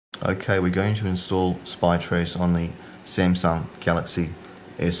Okay, we're going to install SpyTrace on the Samsung Galaxy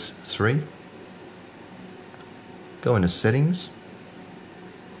S3. Go into Settings,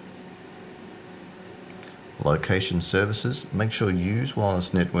 Location Services. Make sure Use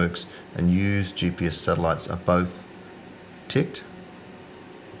Wireless Networks and Use GPS Satellites are both ticked.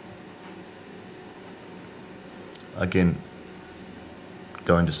 Again,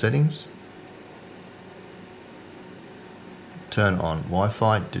 go into Settings, turn on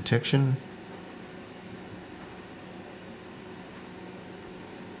Wi-Fi detection,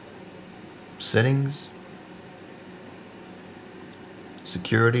 Settings,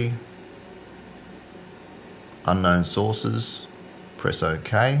 Security, Unknown Sources, press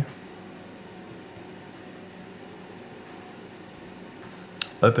OK.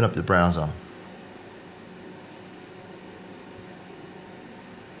 Open up the browser.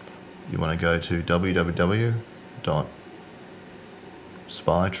 You want to go to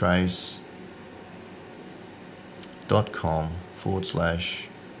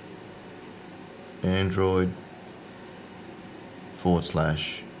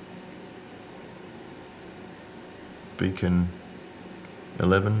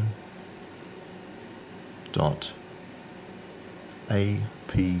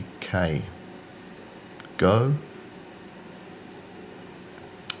Go.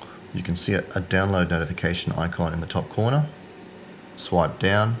 You can see a download notification icon in the top corner. Swipe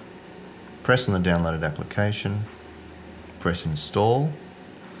down, press on the downloaded application, press install.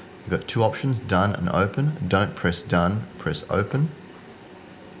 You've got two options, done and open. Don't press done, press open.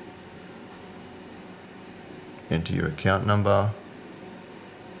 Enter your account number,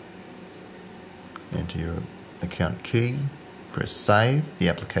 enter your account key, press save. The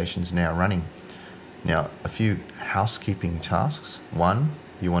application is now running. Now, a few housekeeping tasks. One,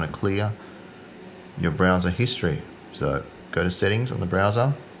 you want to clear your browser history. So go to Settings on the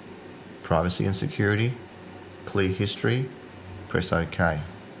browser, Privacy and Security, Clear History, press OK.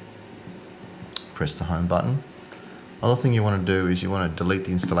 Press the Home button. Other thing you want to do is you want to delete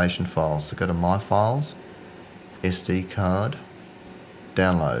the installation files. So go to My Files, SD card,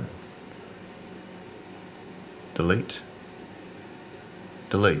 Download, Delete,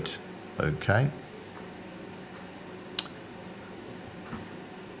 Delete, OK.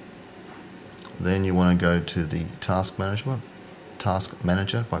 Then you want to go to the Task Manager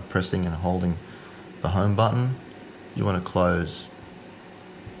by pressing and holding the Home button. You want to close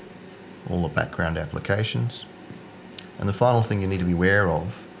all the background applications. And the final thing you need to be aware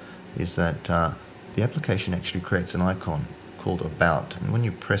of is that the application actually creates an icon called About. And when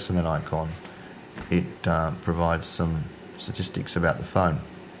you press on that icon, it provides some statistics about the phone.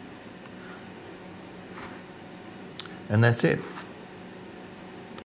 And that's it.